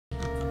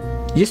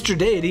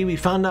Yesterday, we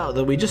found out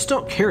that we just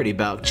don't care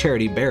about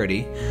charity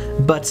barity,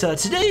 but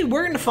today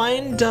we're going to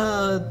find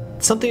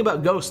something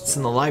about ghosts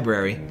in the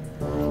library.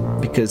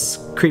 Because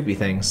creepy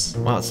things.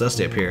 Wow, it's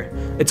dusty up here.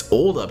 It's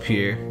old up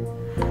here.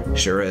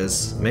 Sure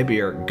is. Maybe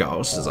your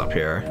ghost is up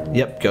here.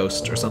 Yep,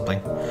 ghost or something.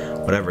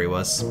 Whatever he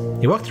was.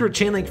 He walked through a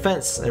chain link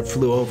fence and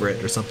flew over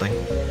it or something.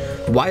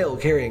 While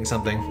carrying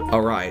something.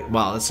 Alright,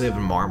 wow, that's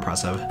even more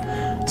impressive.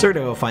 So we're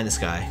gonna go find this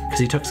guy, because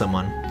he took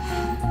someone.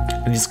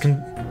 And he's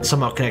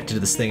somehow connected to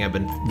this thing I've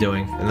been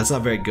doing, and that's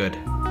not very good.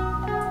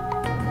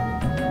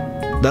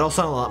 That all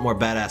sounded a lot more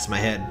badass in my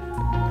head.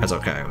 That's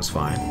okay, it was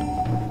fine.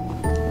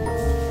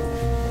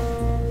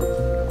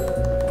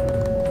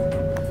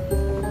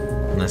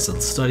 Nice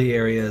little study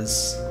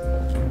areas.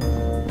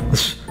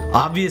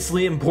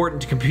 Obviously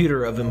important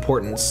computer of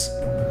importance.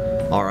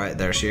 Alright,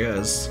 there she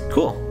is.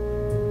 Cool.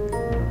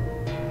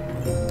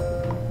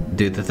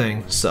 Do the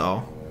thing.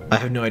 So, I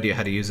have no idea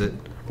how to use it.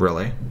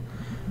 Really.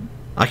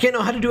 I can't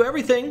know how to do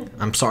everything.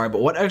 I'm sorry,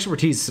 but what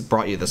expertise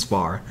brought you this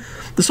far?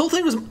 This whole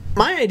thing was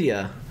my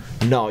idea.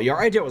 No, your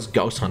idea was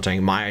ghost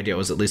hunting. My idea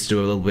was at least do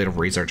a little bit of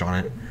research on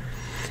it.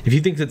 If you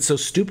think that's so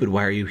stupid,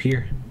 why are you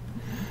here?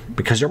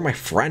 Because you're my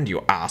friend,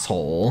 you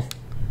asshole.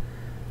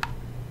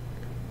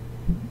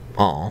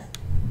 Aw.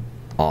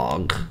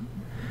 Ugh.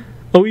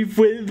 Are we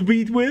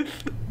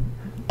with?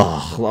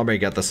 Ugh, let me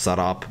get this set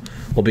up.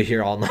 We'll be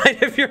here all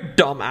night if your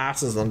dumb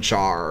ass is in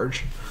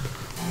charge.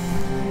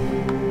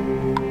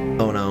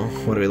 Oh no,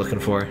 what are we looking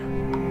for?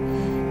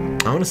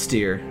 I want to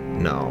steer.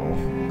 No.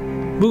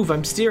 Move,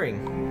 I'm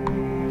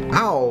steering.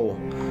 Ow!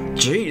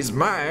 Jeez,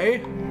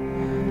 May!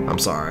 I'm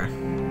sorry.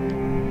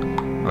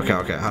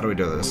 Okay, how do we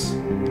do this?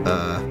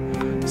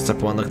 Step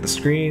 1, look at the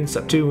screen.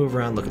 Step 2, move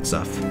around, look at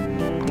stuff.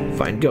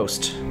 Find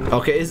ghost.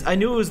 Okay, I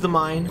knew it was the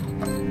mine.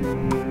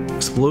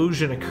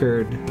 Explosion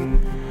occurred.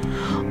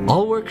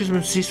 All workers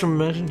must cease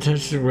from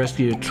attempt to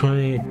rescue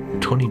 20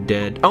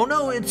 dead. Oh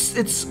no,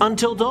 it's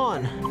until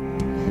dawn.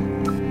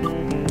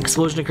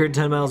 Explosion occurred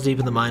 10 miles deep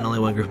in the mine. Only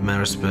one group of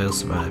men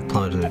survived,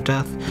 plummeted to their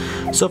death.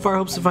 So far,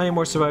 hopes of finding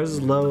more survivors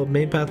is low.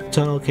 Main path of the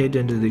tunnel caved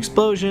into the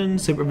explosion.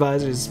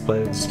 Supervisors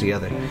put this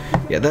together.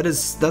 Yeah,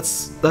 that's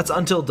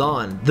Until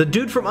Dawn. The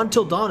dude from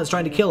Until Dawn is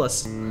trying to kill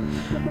us.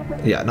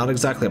 Yeah, not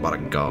exactly about a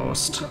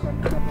ghost.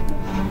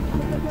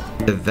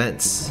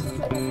 Events.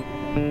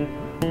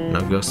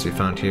 No ghosts to be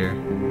found here.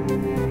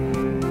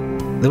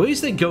 The way you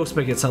say ghost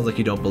make it sound like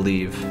you don't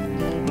believe.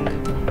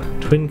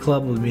 Twin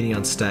Club with meeting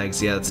on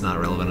Stags. Yeah, that's not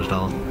relevant at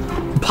all.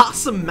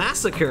 Possum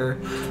Massacre!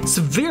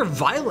 Severe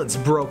violence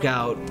broke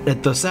out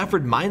at the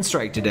Safford mine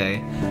strike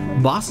today.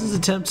 Bosses'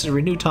 attempts to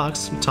renew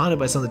talks were taunted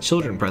by some of the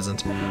children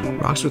present.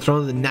 Rocks were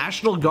thrown. The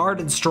National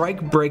Guard and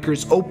strike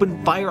breakers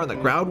opened fire on the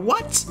crowd.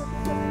 What?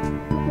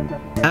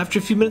 After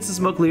a few minutes, the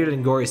smoke cleared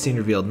and gory scene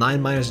revealed.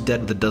 9 miners dead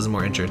with a dozen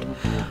more injured.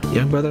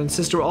 Young brother and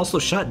sister were also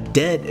shot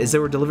dead as they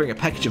were delivering a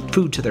package of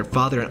food to their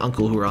father and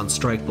uncle who were on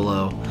strike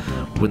below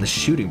when the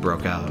shooting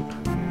broke out.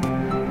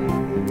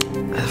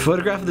 A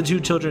photograph of the 2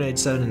 children aged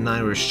 7 and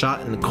 9 were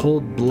shot in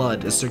cold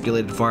blood as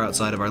circulated far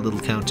outside of our little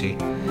county.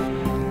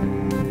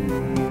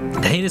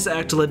 The heinous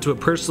act led to a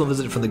personal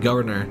visit from the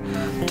governor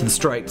to the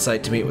strike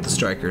site to meet with the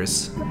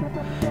strikers.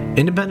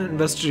 Independent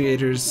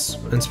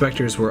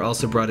inspectors were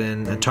also brought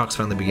in and talks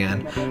finally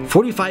began.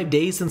 45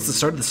 days since the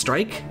start of the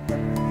strike?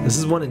 This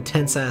is one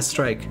intense-ass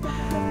strike.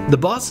 The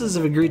bosses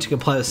have agreed to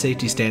comply with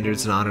safety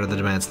standards and honor the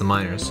demands of the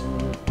miners.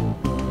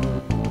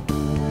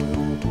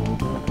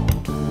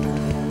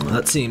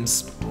 That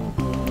seems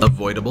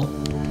avoidable.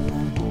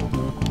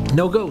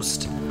 No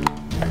ghost.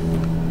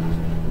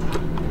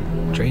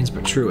 Strange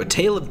but true. A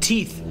tale of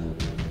teeth.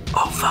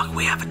 Oh fuck,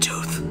 we have a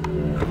tooth.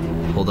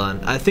 Hold on.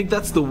 I think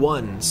that's the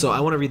one, so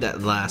I want to read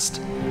that last.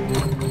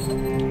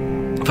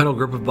 Final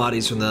group of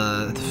bodies from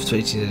the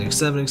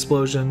 1887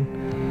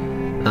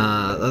 explosion. The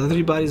other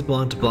 3 bodies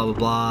belong to blah blah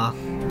blah.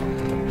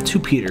 2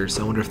 Peters.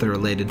 I wonder if they're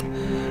related.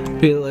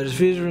 Peter letters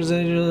future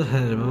residual.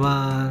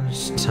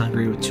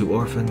 Hungry with 2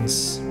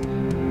 orphans.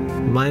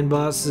 Mine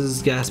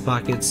bosses, gas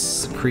pockets,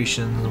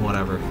 secretion,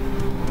 whatever.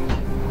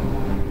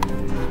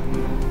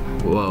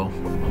 Whoa.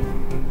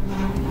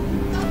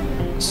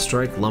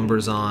 Strike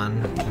lumbers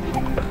on.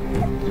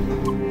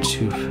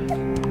 2.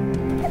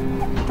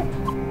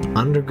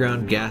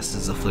 Underground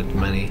gases afflict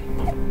many.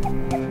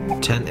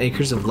 10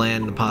 acres of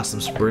land in Possum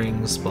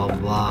Springs, blah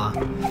blah blah.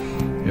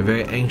 You're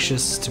very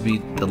anxious to be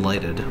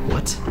delighted.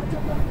 What?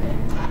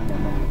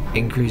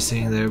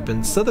 Increasing, there have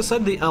been the other side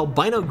of the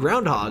albino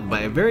groundhog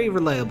by a very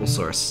reliable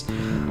source.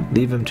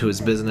 Leave him to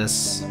his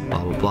business,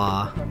 blah blah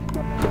blah.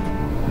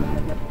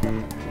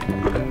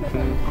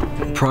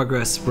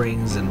 Progress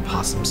Springs and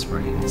Possum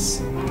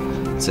Springs.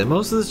 So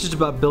most of this is just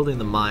about building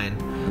the mine.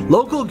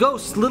 Local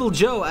ghost, Little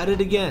Joe at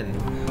it again.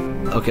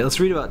 Okay, let's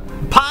read about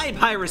pie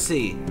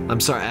piracy.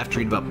 I'm sorry, I have to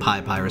read about pie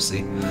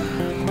piracy.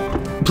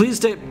 Please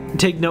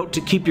take note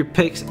to keep your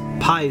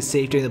pies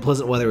safe during the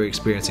pleasant weather we're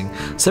experiencing.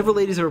 Several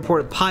ladies have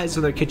reported pies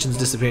from their kitchens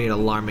disappearing at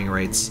alarming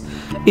rates.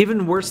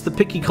 Even worse, the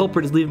picky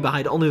culprit is leaving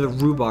behind only the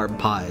rhubarb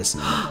pies.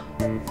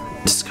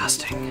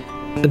 Disgusting.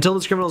 Until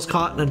this criminal is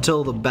caught and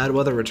until the bad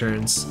weather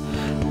returns.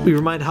 We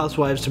remind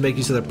housewives to make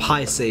use of their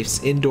pie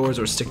safes indoors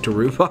or stick to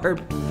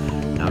rhubarb.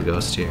 Now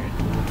ghost here.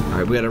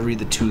 Alright, we gotta read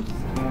the tooth.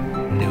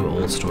 New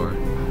old store.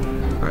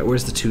 Alright,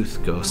 where's the tooth,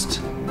 ghost?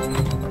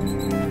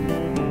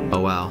 Oh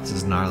wow, this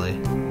is gnarly.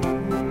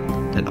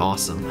 And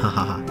awesome.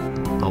 Haha.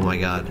 Oh my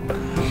god.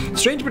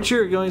 Strange but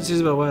true, going to see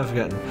about what I've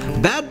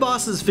forgotten. Bad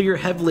bosses figure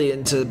heavily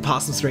into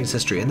Possum Springs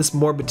history, and this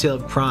morbid tale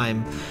of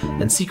crime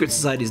and secret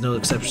society is no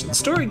exception. The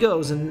story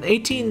goes, in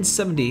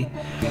 1870,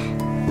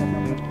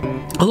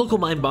 a local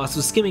mine boss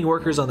was skimming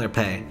workers on their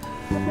pay.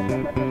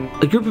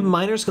 A group of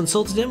miners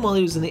consulted him while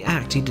he was in the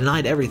act. He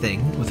denied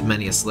everything, with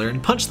many a slur,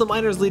 and punched the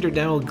miners' leader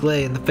Daniel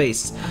Glay in the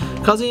face,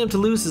 causing him to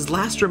lose his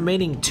last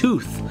remaining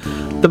tooth.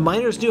 The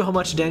miners knew how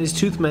much Danny's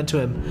tooth meant to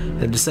him,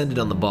 and descended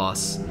on the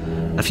boss.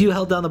 A few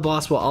held down the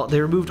boss while they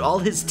removed all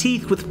his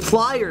teeth with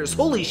pliers.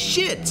 Holy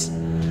shit!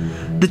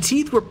 The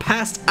teeth were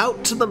passed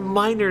out to the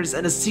miners,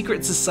 and a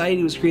secret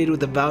society was created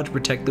with a vow to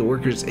protect the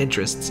workers'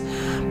 interests.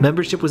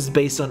 Membership was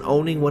based on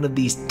owning one of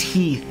these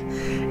teeth,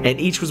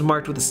 and each was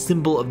marked with a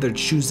symbol of their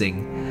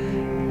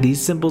choosing. These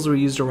symbols were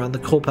used around the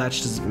coal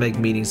patch to make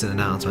meetings and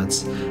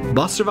announcements. The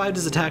boss survived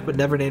his attack, but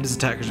never named his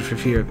attackers for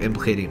fear of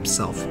implicating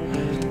himself.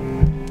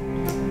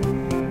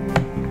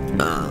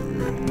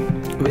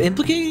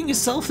 Implicating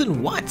himself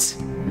in what?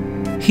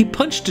 He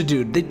punched a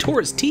dude. They tore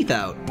his teeth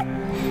out.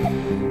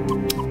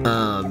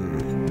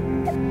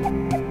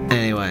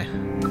 Anyway.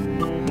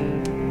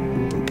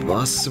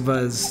 Boss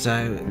survives.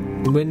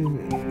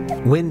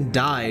 Wynn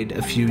died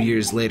a few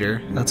years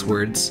later. That's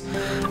words.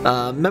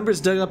 Members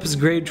dug up his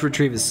grave to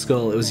retrieve his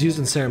skull. It was used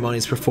in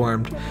ceremonies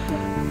performed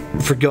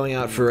for going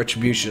out for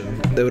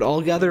retribution. They would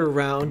all gather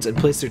around and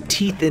place their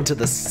teeth into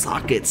the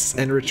sockets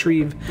and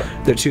retrieve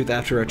their tooth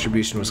after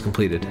retribution was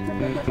completed.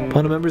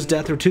 Upon a member's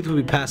death, their tooth would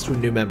be passed to a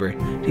new member.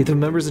 Teeth of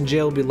members in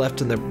jail would be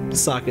left in their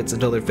sockets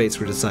until their fates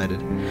were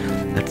decided.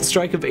 After the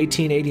strike of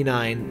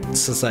 1889,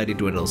 society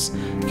dwindles.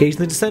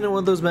 Occasionally, the descendant of one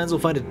of those men will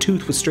find a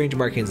tooth with strange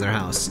markings in their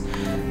house.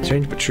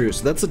 Strange but true.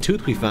 So that's the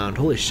tooth we found.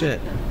 Holy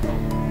shit.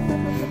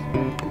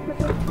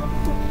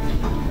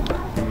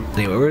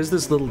 Anyway, where's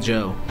this little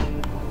Joe?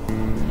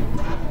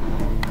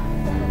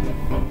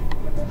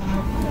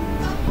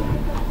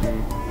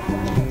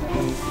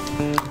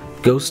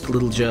 Ghost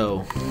Little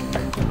Joe.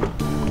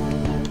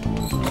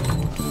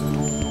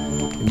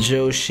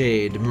 Joe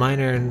Shade,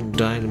 miner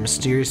died in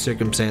mysterious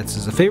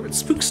circumstances, a favorite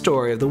spook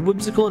story of the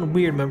whimsical and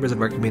weird members of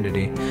our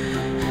community.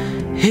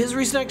 His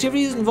recent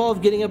activities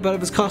involve getting up out of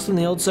his costume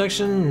in the old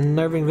section,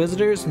 unnerving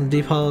visitors in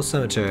Deep Hollow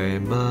Cemetery.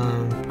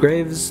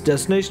 Graves,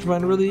 destination to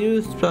find worthy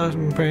youth,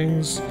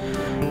 springs,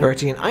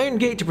 erecting an iron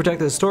gate to protect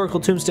the historical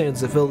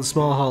tombstones that fill the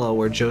small hollow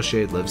where Joe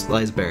Shade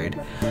lies buried.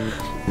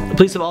 The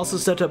police have also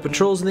stepped up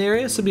patrols in the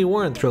area, so be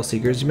warned, thrill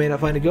seekers. You may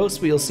not find a ghost,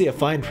 but you'll see a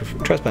fine for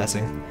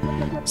trespassing.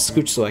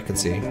 Scooch so I can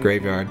see.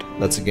 Graveyard.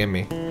 That's a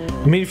gimme.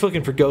 I mean, if you're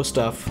looking for ghost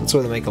stuff, that's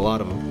where they make a lot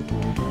of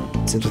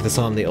them. Seems like they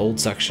saw in the old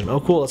section.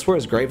 Oh cool, that's where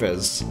his grave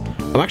is.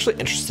 I'm actually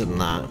interested in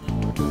that.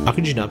 How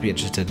could you not be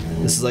interested?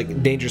 This is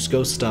like dangerous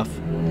ghost stuff.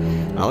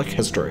 I like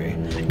history.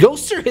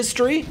 Ghosts are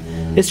history!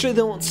 History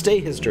that won't stay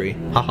history.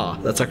 Haha,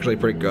 that's actually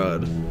pretty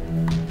good.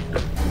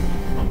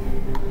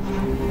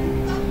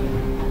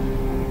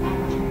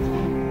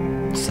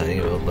 Sighting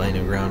of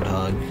albino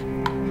groundhog.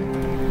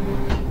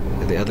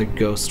 The other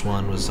ghost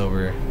one was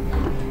over.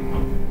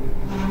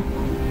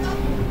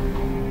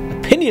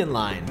 Opinion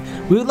line.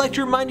 We would like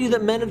to remind you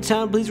that men of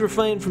town, please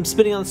refrain from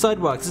spitting on the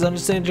sidewalks. This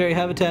unsanitary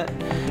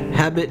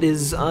habit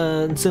is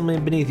unseemly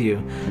beneath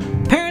you.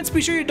 Parents,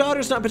 be sure your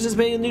daughter's not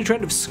participating in the new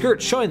trend of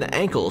skirts showing the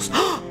ankles.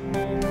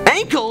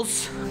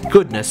 Ankles?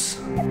 Goodness.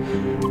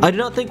 I do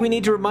not think we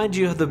need to remind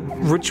you of the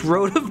rich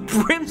road of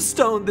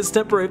brimstone this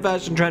temporary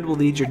fashion trend will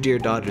lead your dear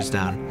daughters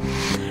down.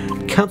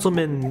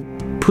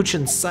 Councilman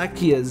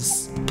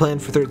Puchinsakia's plan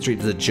for 3rd Street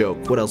is a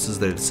joke. What else is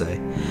there to say?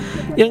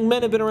 Young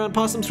men have been around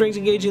Possum Springs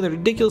engaging in the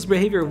ridiculous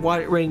behavior of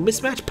wearing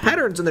mismatched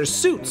patterns in their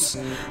suits.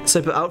 This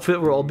type of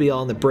outfit will all be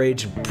on the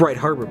Brage and Bright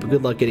Harbor, but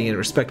good luck getting a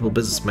respectable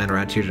businessman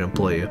around here to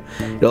employ you.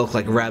 You'll look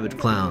like rabid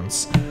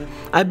clowns.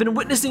 I've been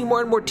witnessing more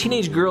and more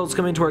teenage girls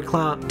coming to our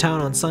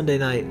town on Sunday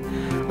night,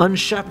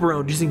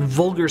 unchaperoned, using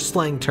vulgar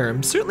slang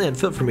terms, certainly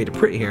unfit for me to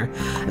print here,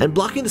 and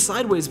blocking the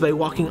sideways by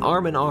walking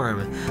arm in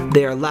arm.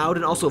 They are loud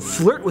and also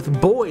flirt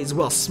with boys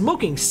while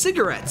smoking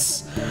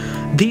cigarettes.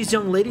 These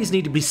young ladies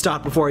need to be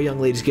stopped before our young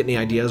ladies get any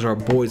ideas or our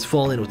boys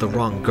fall in with the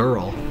wrong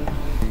girl.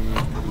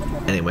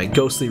 Anyway,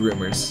 ghostly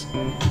rumors.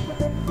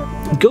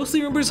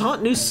 Ghostly rumors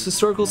haunt New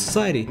Historical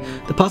Society.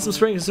 The Possum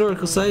Springs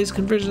Historical Society's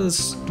conversion of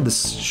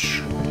this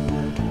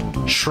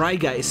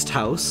Schreigeist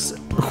house.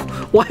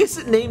 Why is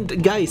it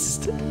named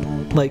Geist?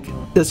 Like,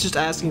 that's just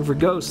asking for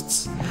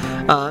ghosts.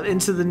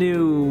 Into the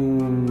new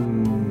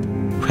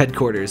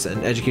headquarters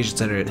and education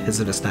center at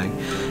Hizenestag.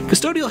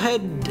 Custodial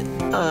head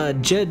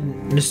Jed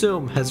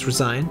Nusum has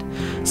resigned,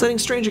 citing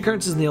strange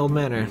occurrences in the old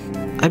manor.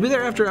 I'd be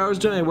there after hours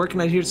doing my work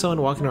and I'd hear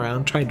someone walking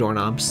around, trying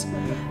doorknobs.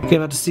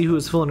 Came out to see who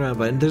was fooling around,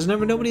 but there's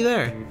never nobody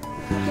there.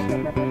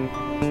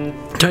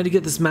 Trying to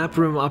get this map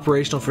room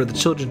operational for the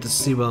children to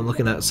see what I'm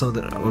looking at. Some of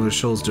the other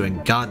shows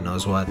doing God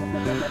knows what.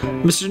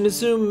 Mr.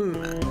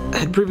 Nizum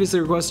had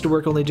previously requested to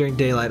work only during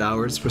daylight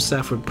hours, where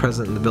staff were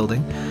present in the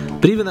building,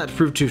 but even that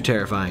proved too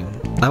terrifying.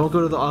 I won't go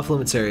to the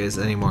off-limits areas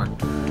anymore.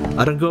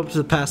 I don't go up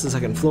to past the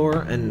second floor,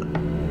 and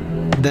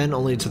then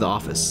only to the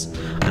office.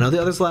 I know the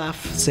others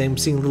laugh, saying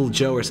seeing Little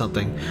Joe or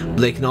something,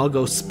 but they can all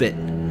go spit.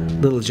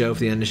 Little Joe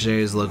for the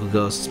initiated is a local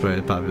ghost,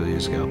 spread popular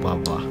years ago, blah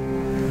blah.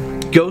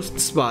 Ghost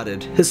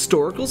spotted.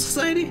 Historical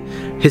Society?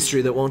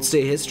 History that won't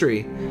stay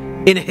history.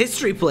 In a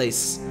history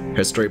place.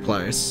 History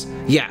place.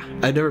 Yeah,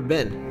 I've never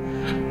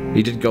been.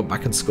 You did go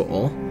back in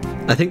school?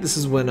 I think this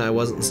is when I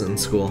wasn't in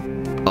school.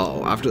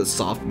 Oh, after the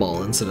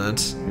softball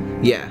incident.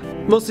 Yeah,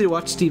 mostly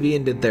watched TV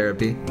and did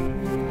therapy.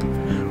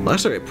 Well,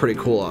 that's actually a pretty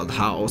cool old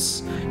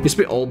house. Used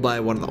to be owned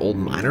by one of the old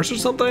miners or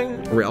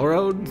something?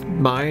 Railroad?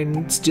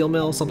 Mine? Steel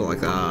mill? Something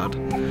like that.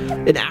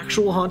 An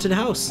actual haunted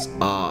house?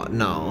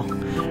 No.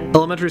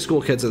 Elementary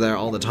school kids are there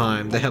all the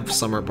time. They have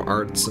summer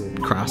arts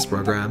and crafts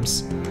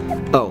programs.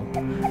 Oh,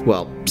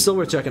 well, still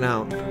worth checking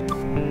out.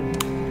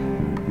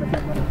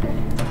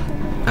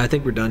 I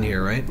think we're done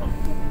here, right?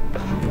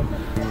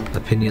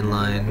 Opinion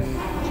line.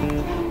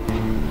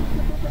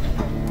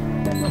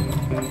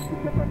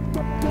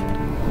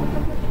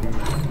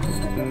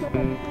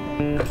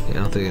 Yeah, I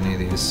don't think any of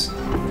these.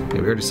 Yeah, we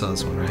already saw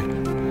this one,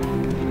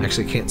 right?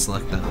 Actually, can't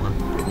select that one.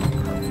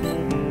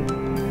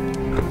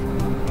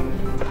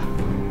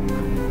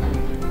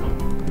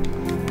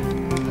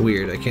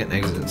 Weird, I can't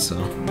exit, so.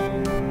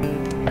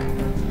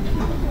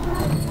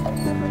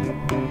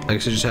 I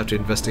guess I just have to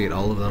investigate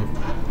all of them.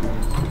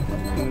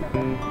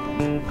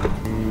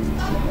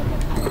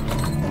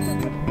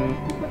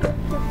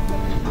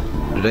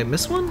 Did I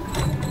miss one?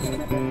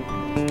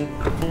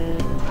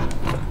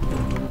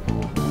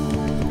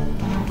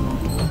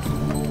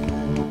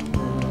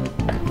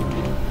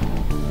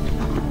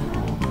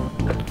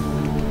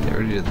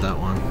 Did that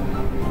one.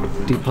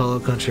 Deep Hollow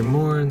Country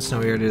Mourns. No,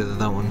 we already did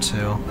that one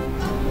too.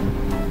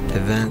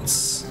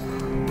 Events.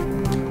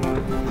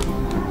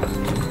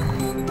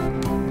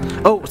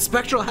 Oh,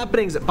 spectral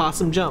happenings at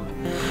Possum Jump.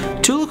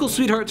 Two local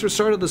sweethearts were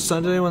started this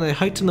Sunday when they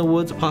hiked in the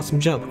woods at Possum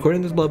Jump.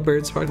 According to the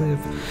Lovebirds, sparkling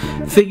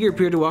figure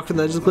appeared to walk from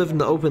the edge of the cliff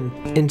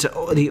into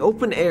the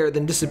open air,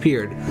 then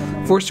disappeared.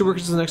 Forestry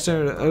workers the next day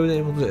are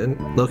unable to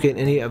locate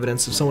any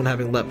evidence of someone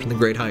having leapt from the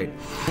great height,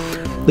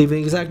 leaving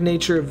the exact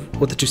nature of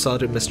what the two saw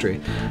to a mystery.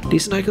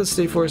 Decent hike in the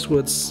State Forest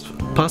Woods,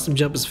 Possum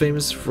Jump is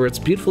famous for its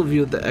beautiful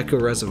view of the Echo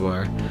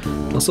Reservoir.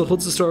 It also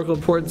holds historical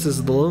importance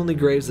as the lonely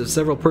graves of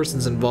several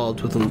persons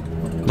involved with the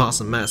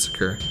Possum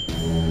Massacre.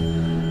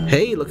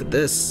 Hey, look at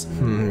this.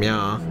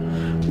 Yeah.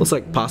 Looks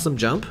like Possum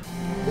Jump?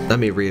 Let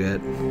me read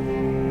it.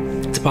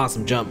 It's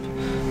Possum Jump.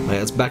 Oh,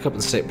 yeah, it's back up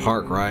in State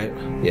Park, right?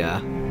 Yeah.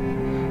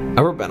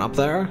 Ever been up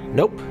there?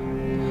 Nope.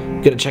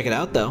 Gonna check it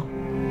out, though.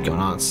 Go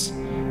nuts.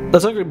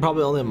 That's actually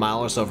probably only a mile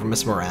or so from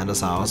Miss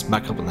Miranda's house,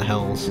 back up in the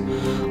hills.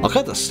 All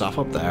kinds of stuff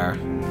up there.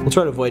 We'll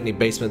try to avoid any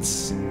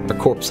basements or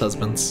corpse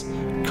husbands.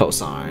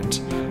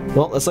 Co-signed.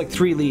 Well, that's like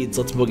 3 leads.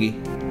 Let's boogie.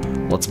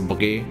 Let's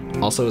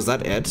boogie. Also, is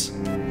that it?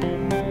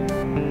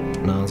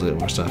 No, let's get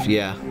more stuff.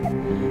 Yeah.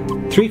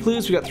 3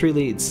 clues, we got 3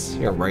 leads.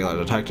 You're a regular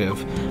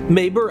detective.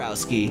 May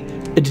Borowski,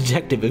 a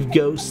detective of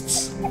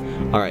ghosts.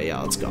 Alright,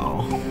 yeah, let's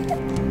go.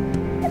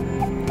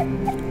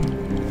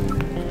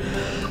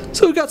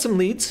 So we got some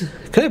leads.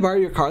 Can I borrow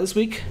your car this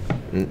week?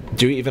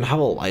 Do you even have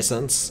a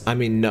license? I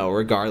mean, no,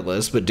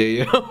 regardless, but do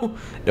you?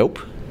 Nope.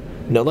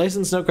 No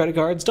license, no credit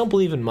cards, don't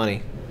believe in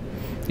money.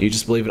 You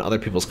just believe in other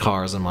people's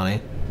cars and money.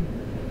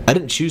 I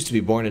didn't choose to be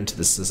born into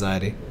this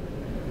society.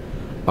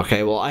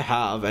 Okay, well, I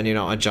have, and you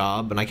know, a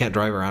job, and I can't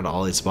drive around to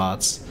all these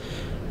spots.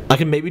 I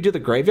can maybe do the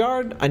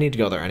graveyard? I need to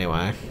go there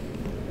anyway.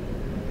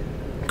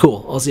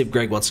 Cool, I'll see if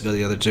Greg wants to go to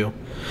the other 2.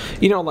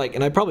 You know, like,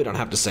 and I probably don't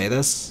have to say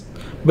this,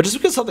 but just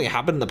because something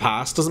happened in the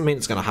past doesn't mean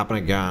it's gonna happen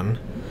again.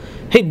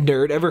 Hey,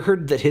 nerd, ever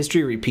heard that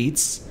history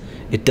repeats?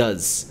 It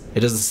does.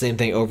 It does the same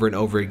thing over and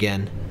over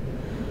again.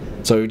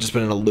 So we've just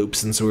been in a loop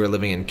since we were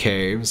living in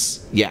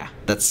caves. Yeah,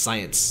 that's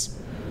science.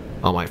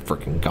 Oh my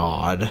freaking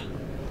god.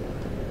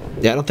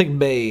 Yeah, I don't think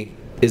May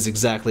is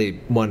exactly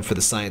one for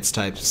the science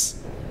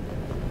types.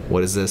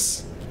 What is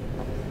this?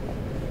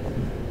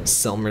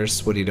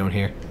 Selmers, what are you doing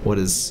here? What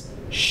is...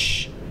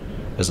 Shh.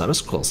 Is that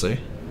Miss Quilsey?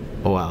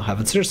 Oh wow,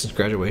 haven't seen her since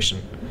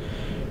graduation.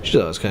 She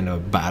thought I was kind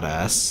of a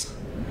badass.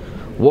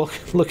 Well,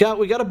 look out,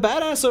 we got a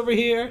badass over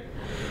here!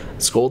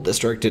 School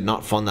district did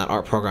not fund that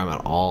art program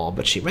at all,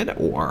 but she made it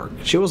work.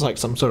 She was like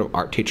some sort of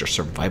art teacher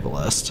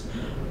survivalist.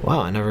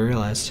 Wow, I never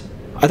realized.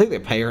 I think they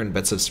pay her in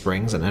bits of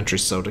springs and entry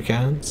soda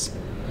cans.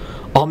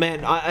 Oh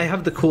man, I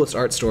have the coolest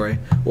art story.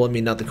 Well, I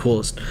mean, not the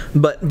coolest,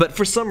 but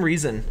for some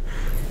reason,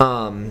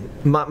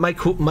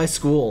 my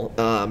school,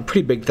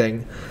 pretty big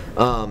thing.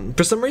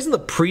 For some reason, the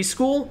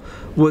preschool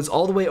was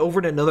all the way over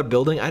in another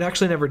building. I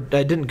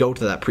didn't go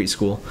to that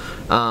preschool,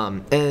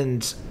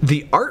 and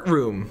the art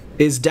room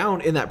is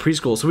down in that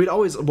preschool. So we'd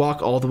always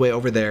walk all the way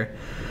over there,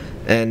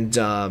 and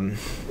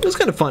it was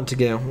kind of fun to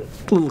get a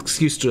little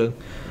excuse to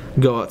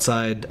go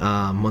outside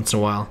once in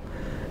a while.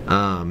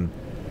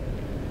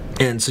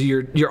 And so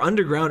you're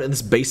underground in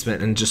this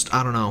basement, and just,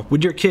 I don't know,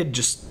 with your kid,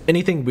 just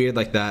anything weird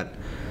like that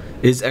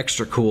is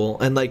extra cool.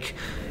 And like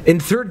in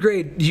 3rd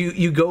grade,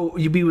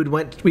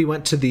 we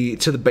went to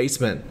the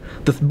basement.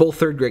 Both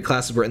 3rd grade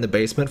classes were in the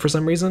basement for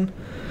some reason,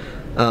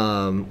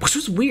 which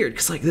was weird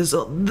because like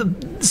the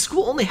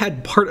school only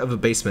had part of a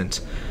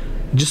basement,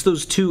 just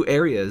those 2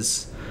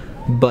 areas.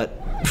 But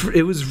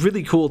it was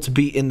really cool to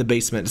be in the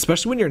basement,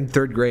 especially when you're in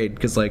 3rd grade,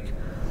 because like,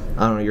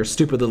 I don't know, you're a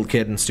stupid little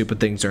kid and stupid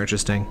things are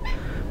interesting.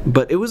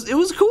 But it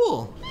was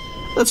cool.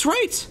 That's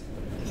right.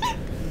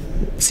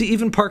 See,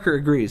 even Parker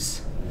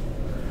agrees.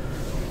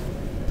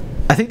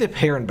 I think they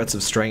pay her in bets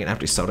of string and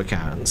empty soda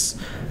cans.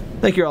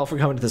 Thank you all for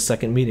coming to the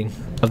 2nd meeting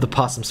of the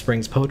Possum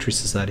Springs Poetry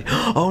Society.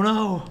 Oh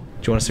no! Do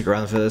you want to stick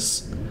around for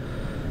this?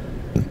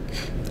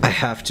 I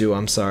have to,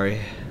 I'm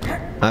sorry.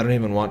 I don't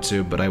even want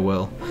to, but I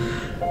will.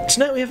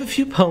 Tonight we have a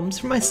few poems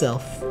for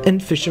myself,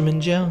 and Fisherman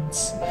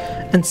Jones,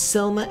 and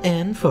Selma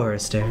Ann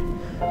Forrester.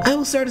 I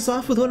will start us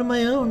off with one of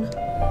my own.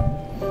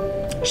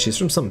 She's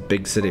from some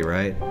big city,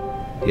 right?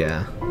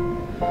 Yeah.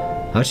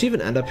 How'd she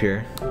even end up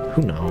here?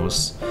 Who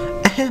knows?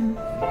 Ahem.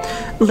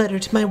 Letter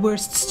to my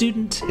worst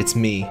student. It's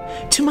me.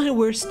 To my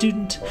worst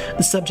student,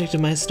 the subject of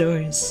my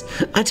stories.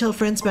 I tell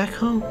friends back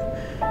home.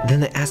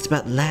 Then they asked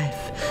about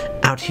life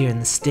out here in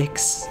the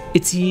sticks.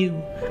 It's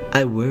you.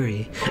 I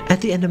worry. At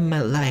the end of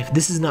my life,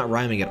 this is not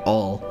rhyming at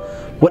all.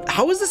 What?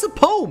 How is this a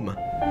poem?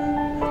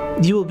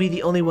 You will be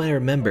the only one I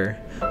remember.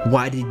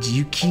 Why did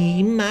you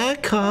key my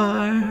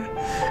car?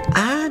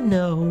 I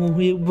know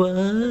it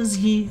was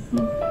you.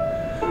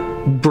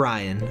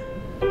 Brian.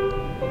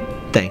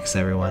 Thanks,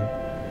 everyone.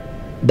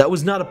 That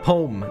was not a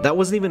poem. That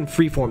wasn't even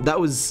freeform. That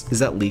was... Is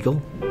that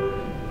legal?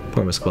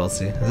 Poor Miss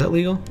Quilty. Is that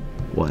legal?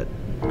 What?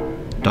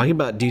 Talking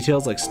about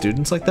details like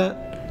students like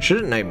that? She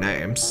didn't name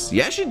names.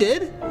 Yeah, she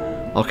did.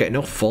 Okay,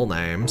 no full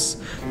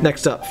names.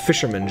 Next up,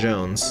 Fisherman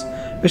Jones.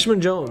 Fisherman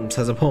Jones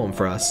has a poem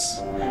for us.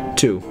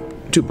 Two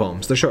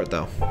poems. They're short,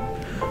 though.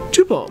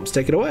 2 poems.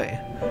 Take it away.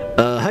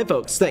 Hi,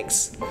 folks.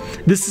 Thanks.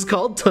 This is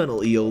called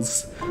Tunnel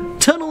Eels.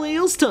 Tunnel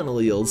eels, tunnel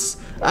eels.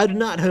 I do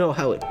not know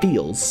how it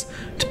feels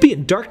to be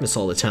in darkness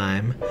all the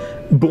time.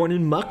 Born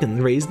in muck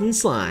and raised in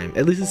slime.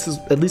 At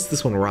least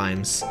this one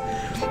rhymes.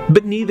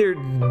 But neither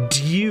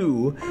do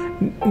you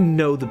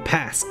know the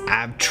paths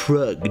I've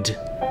trugged.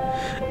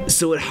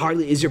 So it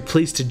hardly is your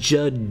place to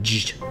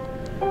judge.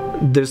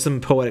 There's some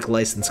poetic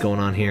license going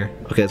on here.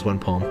 Okay, that's one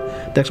poem.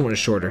 The next one is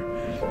shorter.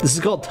 This is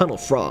called Tunnel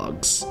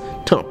Frogs.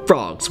 Tunnel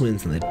Frog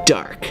swims in the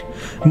dark.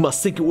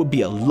 Must think it would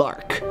be a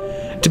lark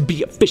to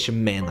be a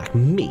fisherman like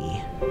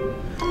me.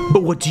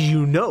 But what do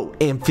you know,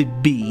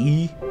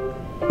 amphibie?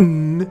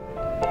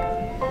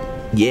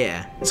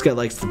 Yeah, this guy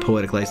likes the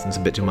poetic license a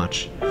bit too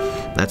much.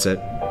 That's it.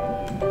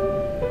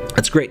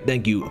 That's great.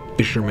 Thank you,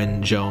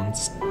 Fisherman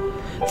Jones.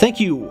 Thank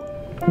you,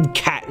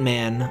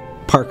 Catman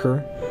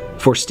Parker,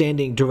 for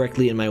standing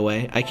directly in my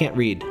way. I can't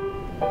read.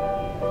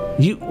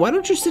 Why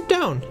don't you sit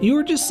down? You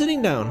were just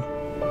sitting down.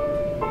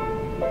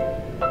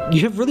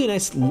 You have really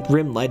nice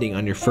rim lighting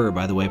on your fur,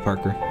 by the way,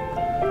 Parker.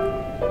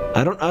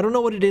 I don't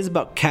know what it is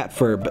about cat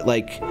fur, but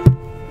like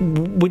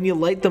when you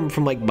light them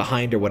from like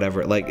behind or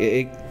whatever, like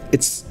they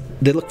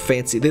look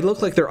fancy. They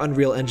look like they're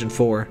Unreal Engine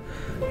 4,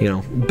 you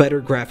know,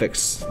 better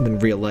graphics than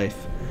real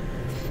life.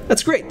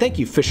 That's great. Thank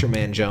you,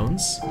 Fisherman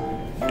Jones.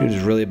 Dude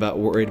is really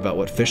worried about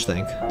what fish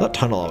think. That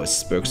tunnel always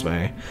spooks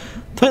me.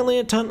 Finally,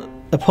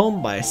 a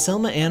poem by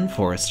Selma Ann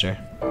Forrester.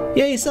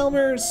 Yay,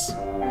 Selmers!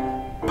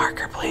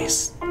 Parker,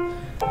 please.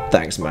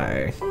 Thanks,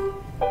 May.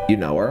 You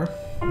know her?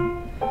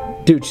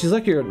 Dude, she's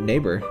like your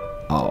neighbor.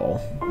 Oh.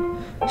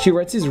 She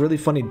writes these really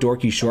funny,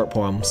 dorky short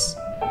poems.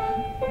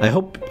 I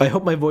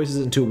hope my voice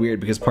isn't too weird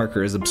because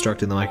Parker is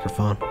obstructing the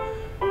microphone.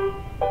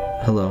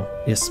 Hello.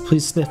 Yes,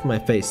 please sniff my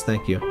face,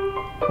 thank you.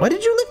 Why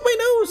did you lick my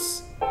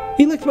nose?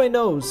 He licked my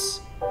nose.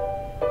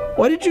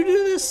 Why did you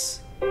do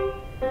this?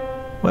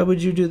 Why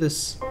would you do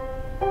this?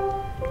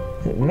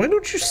 Why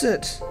don't you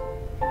sit?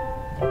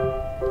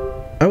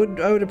 I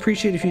would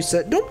appreciate if you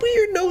sat. Don't put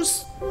your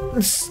nose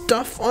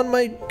stuff on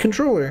my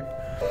controller.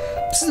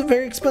 This is a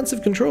very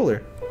expensive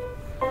controller.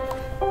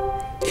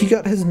 He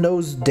got his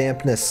nose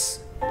dampness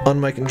on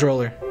my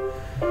controller.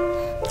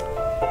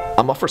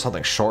 I'm up for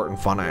something short and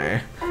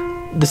funny.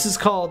 This is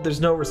called There's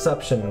No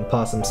Reception in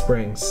Possum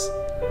Springs.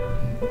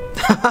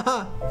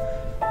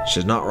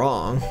 She's not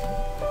wrong.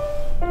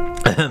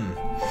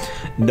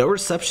 No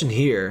reception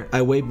here.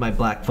 I waved my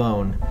black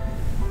phone.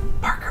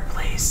 Parker,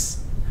 please.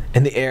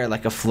 In the air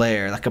like a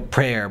flare, like a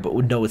prayer, but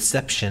with no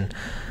reception.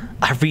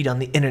 I read on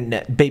the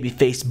internet,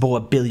 baby-faced boy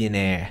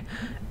billionaire.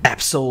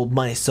 App sold,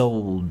 money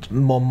sold.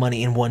 More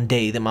money in one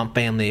day than my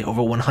family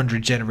over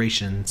 100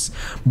 generations.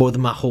 More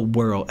than my whole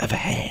world ever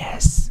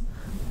has.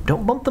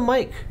 Don't bump the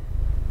mic.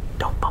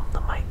 Don't bump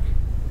the mic.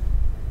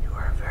 You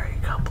are very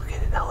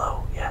complicated.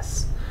 Hello,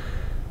 yes.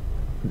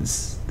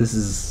 This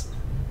is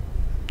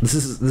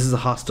a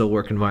hostile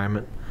work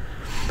environment.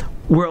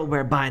 World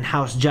where buying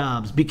house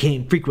jobs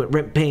became frequent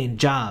rent-paying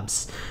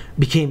jobs.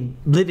 Became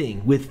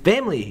living with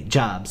family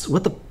jobs.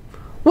 What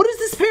is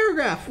this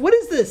paragraph? What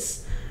is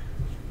this?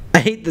 I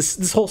hate this.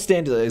 This whole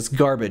stanza is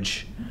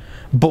garbage.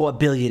 Boy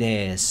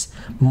billionaires.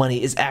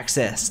 Money is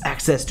access.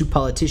 Access to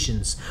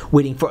politicians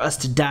waiting for us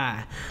to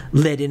die.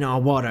 Lead in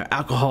our water,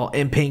 alcohol,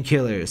 and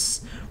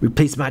painkillers.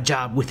 Replace my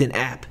job with an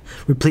app.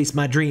 Replace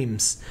my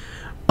dreams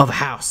of a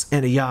house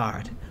and a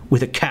yard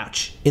with a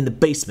couch in the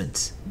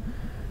basement.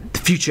 The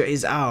future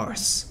is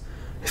ours.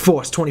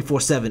 For us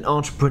 24/7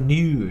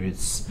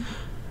 entrepreneurs.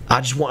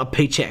 I just want a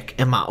paycheck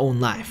and my own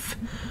life.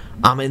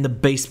 I'm in the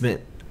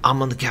basement.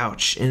 I'm on the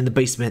couch and in the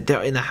basement.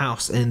 They're in the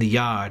house and in the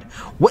yard.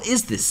 What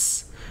is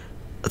this?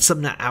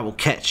 Some night I will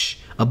catch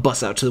a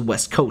bus out to the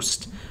west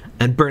coast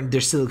and burn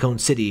their Silicon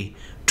City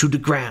to the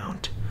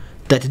ground.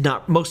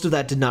 Most of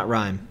that did not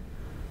rhyme.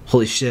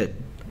 Holy shit.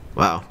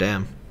 Wow,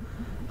 damn.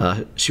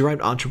 She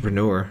rhymed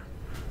entrepreneur.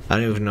 I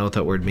don't even know what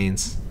that word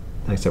means.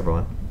 Thanks,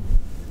 everyone.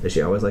 Is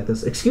she always like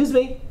this? Excuse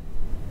me?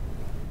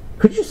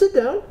 Could you sit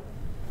down?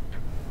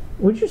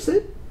 Would you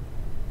sit?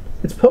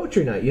 It's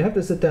poetry night. You have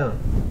to sit down.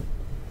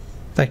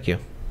 Thank you.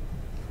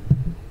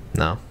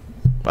 No.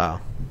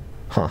 Wow.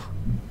 Huh.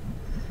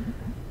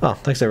 Oh,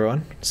 thanks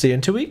everyone. See you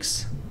in 2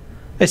 weeks.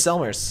 Hey,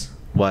 Selmers.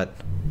 What?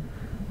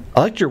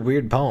 I liked your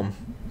weird poem.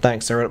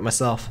 Thanks, I wrote it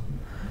myself.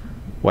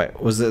 Wait,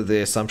 was it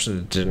the assumption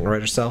it didn't write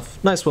herself?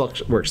 Nice work,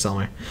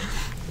 Selmer.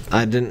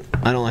 I don't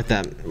like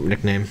that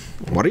nickname.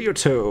 What are you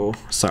two?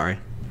 Sorry.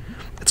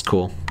 It's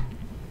cool.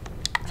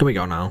 Can we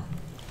go now?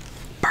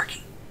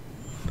 Parky.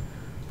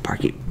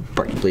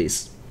 Parky,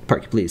 please.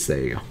 Parky, please. There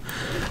you go.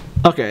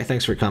 Okay,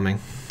 thanks for coming.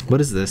 What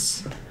is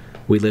this?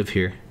 We live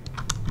here.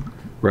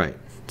 Right,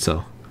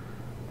 so...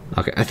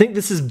 Okay, I think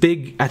this is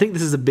big. I think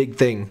this is a big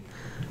thing.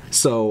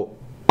 So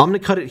I'm gonna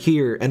cut it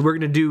here, and we're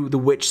gonna do the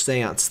witch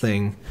seance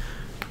thing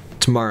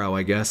tomorrow,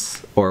 I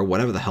guess, or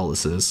whatever the hell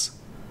this is.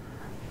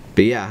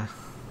 But yeah,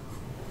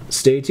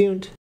 stay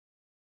tuned.